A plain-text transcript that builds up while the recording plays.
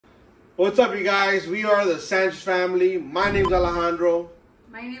What's up, you guys? We are the Sanchez family. My name's Alejandro.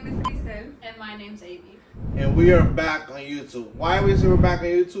 My name is Grisel. And my name's Avi. And we are back on YouTube. Why we say we're back on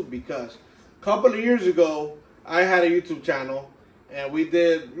YouTube? Because a couple of years ago, I had a YouTube channel. And we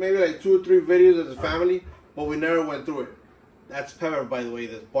did maybe like 2 or 3 videos as a family. But we never went through it. That's Pepper, by the way,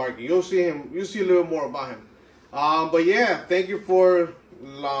 that's barking. You'll see him. You'll see a little more about him. But yeah, thank you for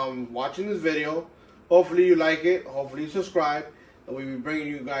watching this video. Hopefully you like it. Hopefully you subscribe. And we'll be bringing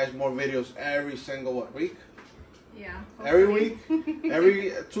you guys more videos every single week. Yeah. Hopefully. Every week.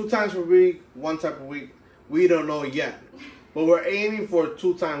 Every 2 times per week. 1 time per week. We don't know yet. But we're aiming for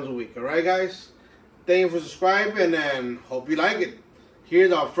 2 times a week. Alright, guys? Thank you for subscribing and hope you like it.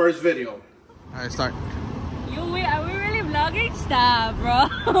 Here's our first video. Alright, start. Are we really vlogging? Stop, bro.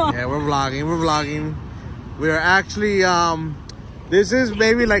 Yeah, we're vlogging. We are actually, this is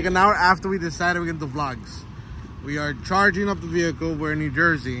maybe like an hour after we decided we're going to do vlogs. We are charging up the vehicle. We're in New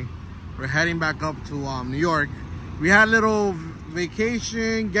Jersey. We're heading back up to New York. We had a little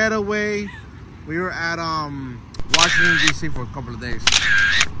vacation, getaway. We were at Washington, D.C. for a couple of days.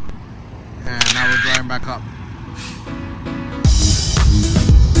 And now we're driving back up.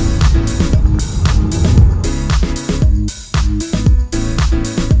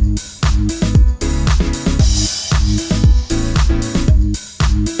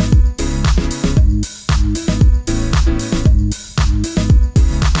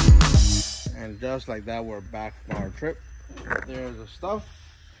 Just like that, we're back from our trip. There's the stuff.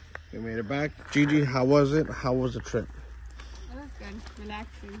 We made it back. Gigi, how was it? How was the trip? It was good.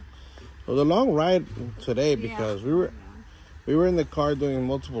 Relaxing. It was a long ride today because we were in the car doing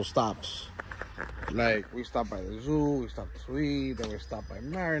multiple stops. Like we stopped by the zoo, we stopped to eat, then we stopped by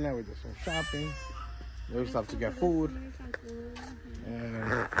Maryland, we did some shopping, then we stopped to get food.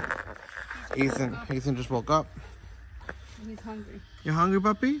 And Ethan just woke up. He's hungry. You hungry,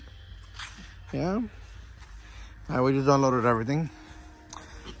 puppy? Yeah. Alright, we just downloaded everything.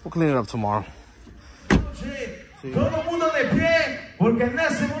 We'll clean it up tomorrow. Sí. Todo el mundo de pie, porque en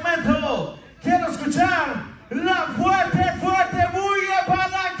ese momento quiero escuchar la fuerte, fuerte bulla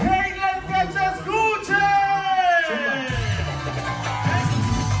para Caitlin que se escuche.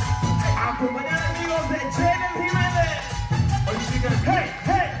 Acompañar amigos de Jalen Jiménez. Hoy sigan, hey,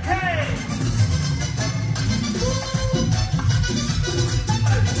 hey, hey.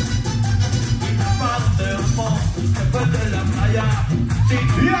 Después de la playa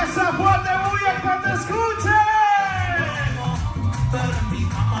y esa fuerte bulla que te escuche. Pero en mi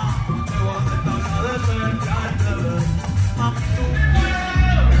cama me voy a tratar de despertarte.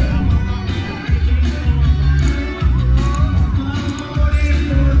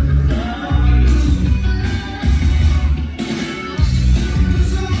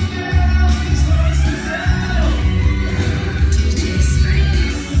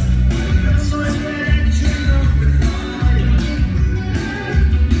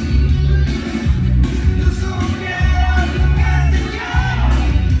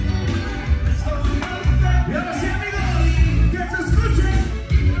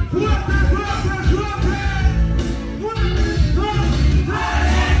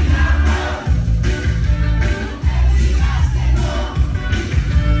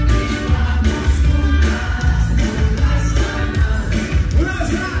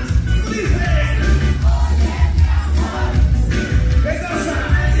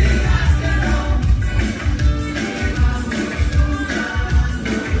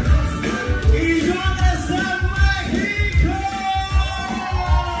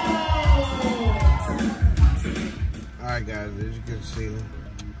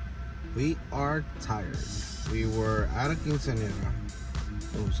 We are tired. We were at a Quinceañera.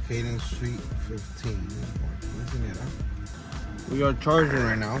 It was Caden Street 15 or Quinceañera. We are charging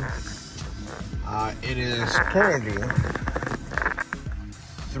right now. It is currently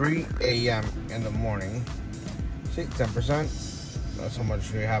 3 a.m. in the morning. See, 10%. That's how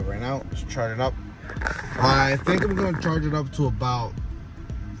much we have right now. Let's charge it up. I think I'm going to charge it up to about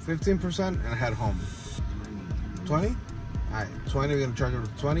 15% and head home. 20? Alright, 20, we're going to charge it up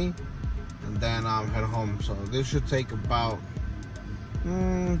to 20 and then head home. So this should take about,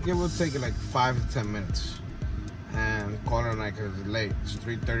 it will take like 5 to 10 minutes. And call it a night because it's late. It's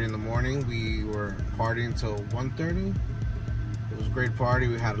 3:30 in the morning. We were partying till 1:30. It was a great party.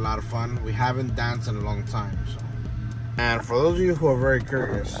 We had a lot of fun. We haven't danced in a long time. So. And for those of you who are very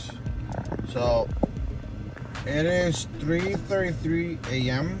curious, so it is 3:33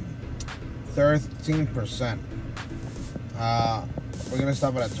 a.m. 13%. We're gonna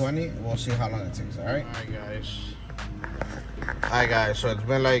stop it at 20. We'll see how long it takes. All right. Alright, guys. So it's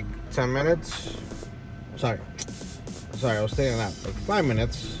been like 10 minutes. Sorry, I was saying that like 5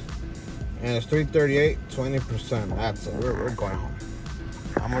 minutes. And it's $338, 20%. That's it. We're going home.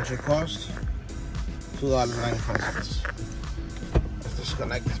 How much it cost? $2.95. Let's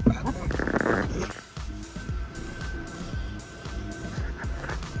disconnect this bad boy.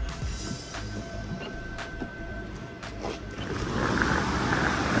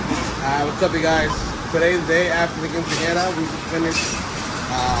 What's up, you guys? Today's the day after the Quinceañera. We finished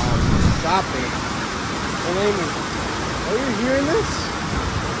shopping. And Amy, are you hearing this?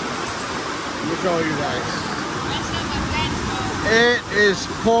 Let me show you guys. It is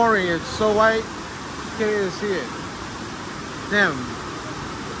pouring. It's so white, you can't even see it. Damn.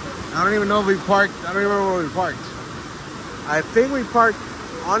 I don't even know if we parked. I don't even remember where we parked. I think we parked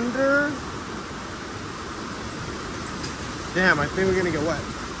under. Damn, I think we're gonna get wet.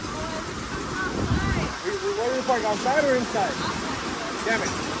 Where do we park? Outside or inside? Damn it.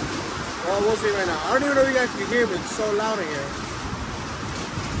 Well, we'll see right now. I don't even know if you guys can hear me. It's so loud in here.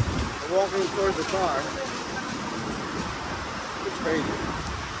 I'm walking towards the car. It's crazy.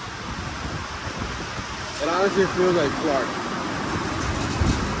 It honestly feels like Florida.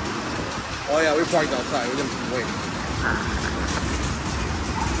 Oh yeah, we parked outside. We're gonna keep waiting.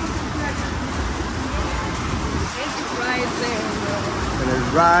 It's right there, bro. It is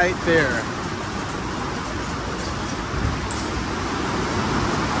right there.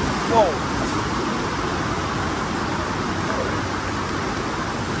 Whoa.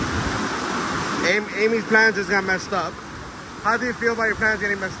 Amy's plans just got messed up. How do you feel about your plans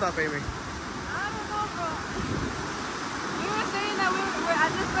getting messed up, Amy? I don't know, bro. We were saying that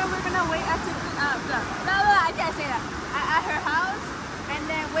at this point we're gonna wait at I can't say that. At her house, and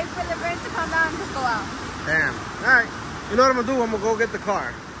then wait for the rain to come down and just go out. Damn. All right. You know what I'm gonna do? I'm gonna go get the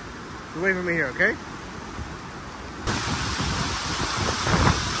car. You wait for me here, okay?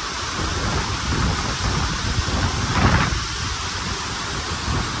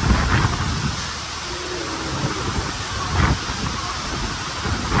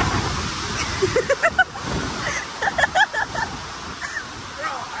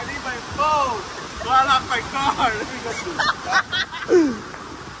 I locked my car. Let me go through.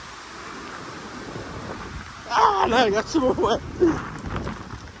 Ah, no, I got super wet.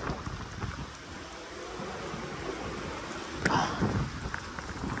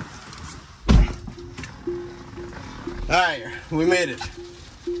 Alright, we made it.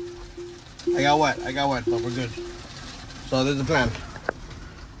 I got wet, but we're good. So there's the plan.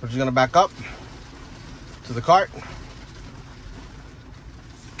 We're just gonna back up to the cart.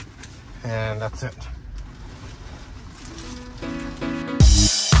 And that's it.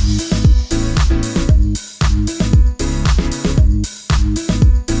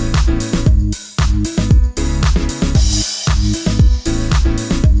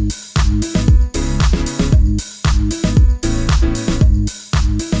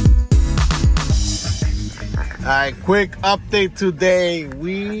 Alright, quick update today.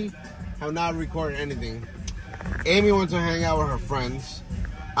 We have not recorded anything. Amy went to hang out with her friends.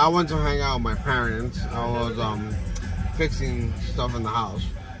 I went to hang out with my parents. I was fixing stuff in the house.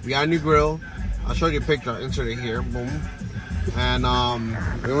 We got a new grill. I'll show you a picture. I'll insert it here. Boom. And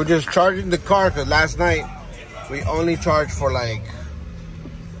we were just charging the car because last night we only charged for like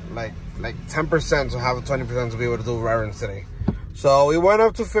 10%, so have a 20% to be able to do errands today. So we went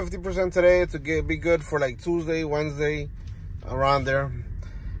up to 50% today to be good for like Tuesday, Wednesday, around there.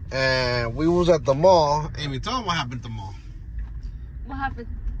 And we was at the mall. Amy, tell them what happened at the mall. What happened?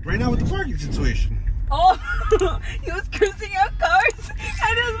 Right now with the parking situation. Oh, he was cruising out cars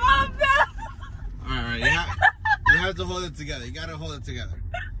and his mom fell. Alright, you have to hold it together. You gotta hold it together.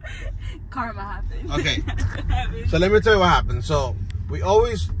 Karma happened. Okay. So let me tell you what happened. So we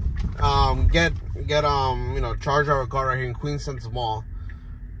always charge our car right here in Quinceañera Mall.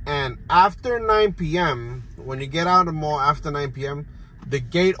 And after 9 p.m., when you get out of the mall after 9 p.m., the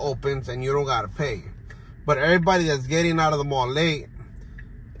gate opens and you don't gotta pay. But everybody that's getting out of the mall late,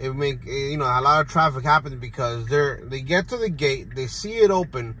 it make a lot of traffic happens because they get to the gate, they see it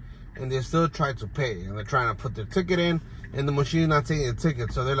open, and they still try to pay, and they're trying to put their ticket in, and the machine's not taking the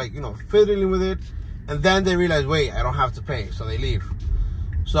ticket, so they're like fiddling with it, and then they realize, wait, I don't have to pay, so they leave.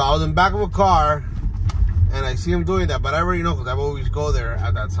 So I was in the back of a car, and I see him doing that, but I already know because I always go there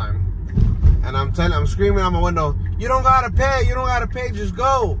at that time, and I'm screaming out my window, you don't gotta pay, just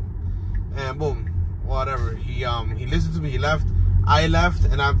go, and boom, whatever. He listened to me, he left. I left,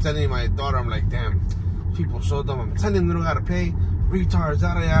 and I'm telling my daughter, I'm like, damn, people so dumb. I'm telling them they don't gotta pay, retards,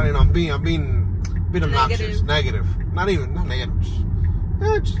 yada yada. And I'm being a bit obnoxious, negative. Not negative.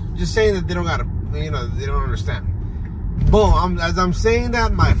 Just saying that they don't gotta, they don't understand. Boom! As I'm saying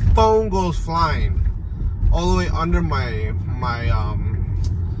that, my phone goes flying all the way under my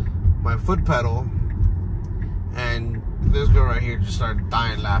my foot pedal, and this girl right here just started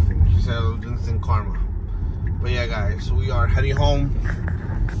dying laughing. She said it was instant karma. But yeah, guys, we are heading home.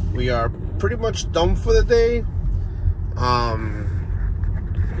 We are pretty much done for the day.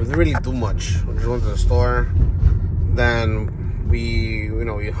 We didn't really do much. We just went to the store. Then we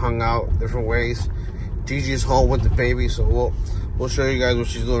hung out different ways. Gigi's home with the baby, so we'll show you guys what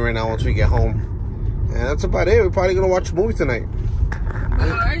she's doing right now once we get home. And that's about it. We're probably gonna watch a movie tonight.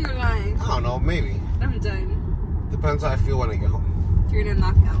 Are you lying? I don't know, maybe. I'm done. Depends how I feel when I get home. You're gonna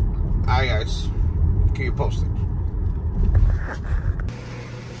knock out. Alright, guys. Keep you posted.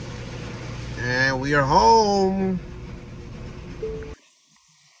 And we are home.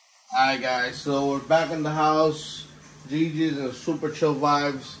 Alright, guys. So we're back in the house. Gigi's in super chill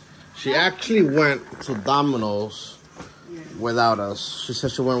vibes. She actually went to Domino's without us. She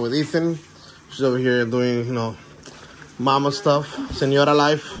said she went with Ethan. She's over here doing, mama stuff, Quinceañera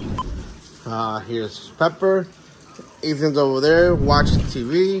life. Here's Pepper. Ethan's over there watching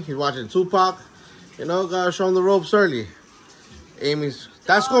TV. He's watching Tupac. Gotta show him the ropes early. Amy's,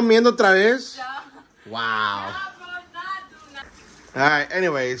 ¿estás comiendo otra vez? Wow. Alright,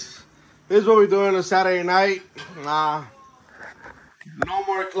 anyways. This is what we're doing on a Saturday night. No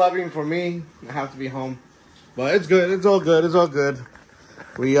more clubbing for me. I have to be home. But it's good. It's all good. It's all good.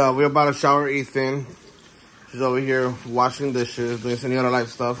 We're about to shower Ethan. She's over here washing dishes, doing Quinceañera life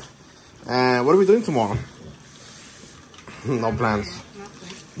stuff. And what are we doing tomorrow? No plans.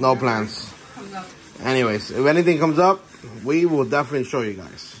 No plans. Anyways, if anything comes up, we will definitely show you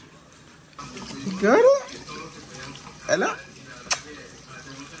guys. Got it? Hello?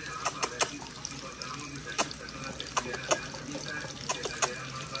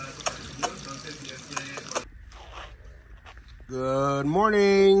 Good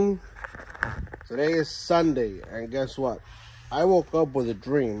morning. Today is Sunday, and guess what? I woke up with a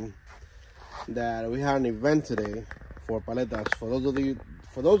dream that we had an event today for Paletas. For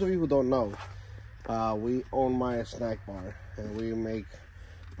those of you who don't know, we own my snack bar, and we make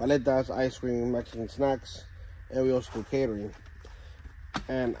paletas, ice cream, Mexican snacks, and we also do catering.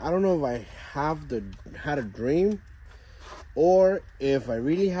 And I don't know if I had a dream, or if I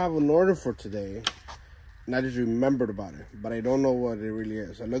really have an order for today. And I just remembered about it, but I don't know what it really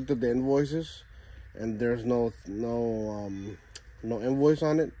is. I looked at the invoices, and there's no invoice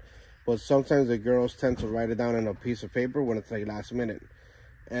on it. But sometimes the girls tend to write it down on a piece of paper when it's like last minute.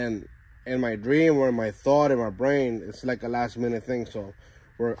 And in my dream or in my thought, in my brain, it's like a last minute thing. So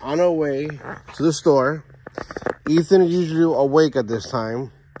we're on our way to the store. Ethan is usually awake at this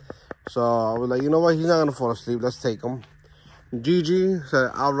time. So I was like, you know what? He's not going to fall asleep. Let's take him. Gigi said,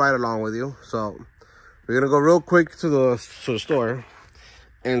 I'll ride along with you. So we're going to go real quick to the store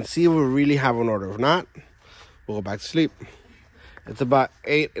and see if we really have an order. If not, we'll go back to sleep. It's about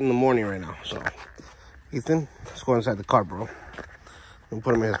 8 in the morning right now. So, Ethan, let's go inside the car, bro. And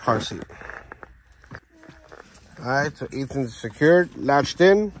put him in his car seat. All right, so Ethan's secured, latched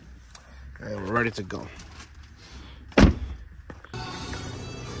in, and we're ready to go. All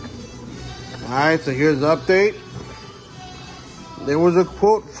right, so here's the update. There was a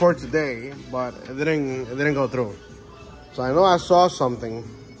quote for today, but it didn't go through. So I know I saw something,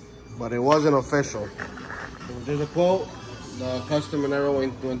 but it wasn't official. So there's a quote. The customer never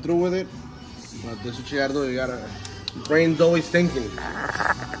went through with it. But this is what you gotta do. You gotta, brain's always thinking.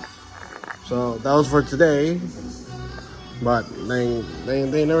 So that was for today, but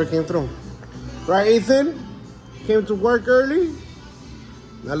they never came through. Right, Ethan? Came to work early.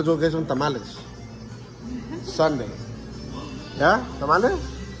 Now let's go get some tamales. Sunday. Yeah? Tamales?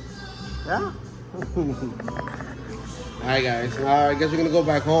 Yeah? Alright guys, I guess we're gonna go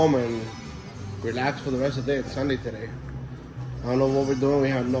back home and relax for the rest of the day. It's Sunday today. I don't know what we're doing. We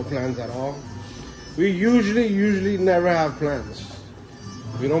have no plans at all. We usually never have plans.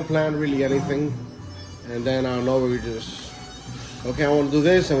 We don't plan really anything. And then I don't know, we just, okay, I want to do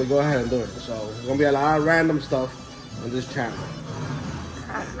this, and we go ahead and do it. So it's gonna be a lot of random stuff on this channel.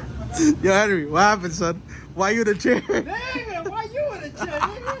 Yo, Henry, what happened, son? Why you in the chair? Nigga, why you in the chair,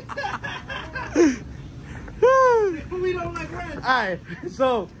 nigga? We don't like rent. Alright,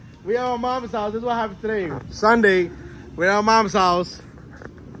 so we at our mom's house. This is what happened today. Sunday, we're at our mom's house.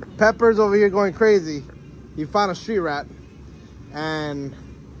 Pepper's over here going crazy. He found a street rat, and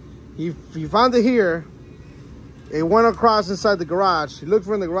he found it here. It went across inside the garage. He looked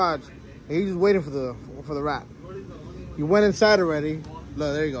for it in the garage, and he's just waiting for the rat. He went inside already.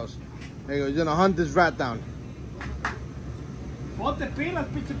 Look, there he goes. There he goes. He's gonna hunt this rat down. Ponte pilas,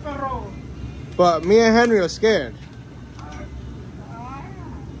 pinche perro. But me and Henry are scared.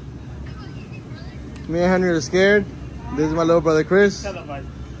 Me and Henry are scared. This is my little brother Chris.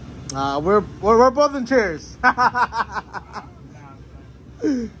 We're both in chairs.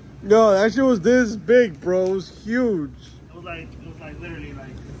 No, that shit was this big, bro. It was huge. It was like literally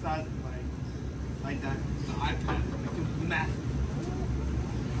like the size of like that. The iPad. Like, it was massive.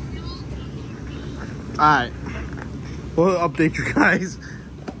 Alright. We'll update you guys.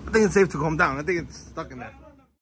 I think it's safe to calm down. I think it's stuck in there.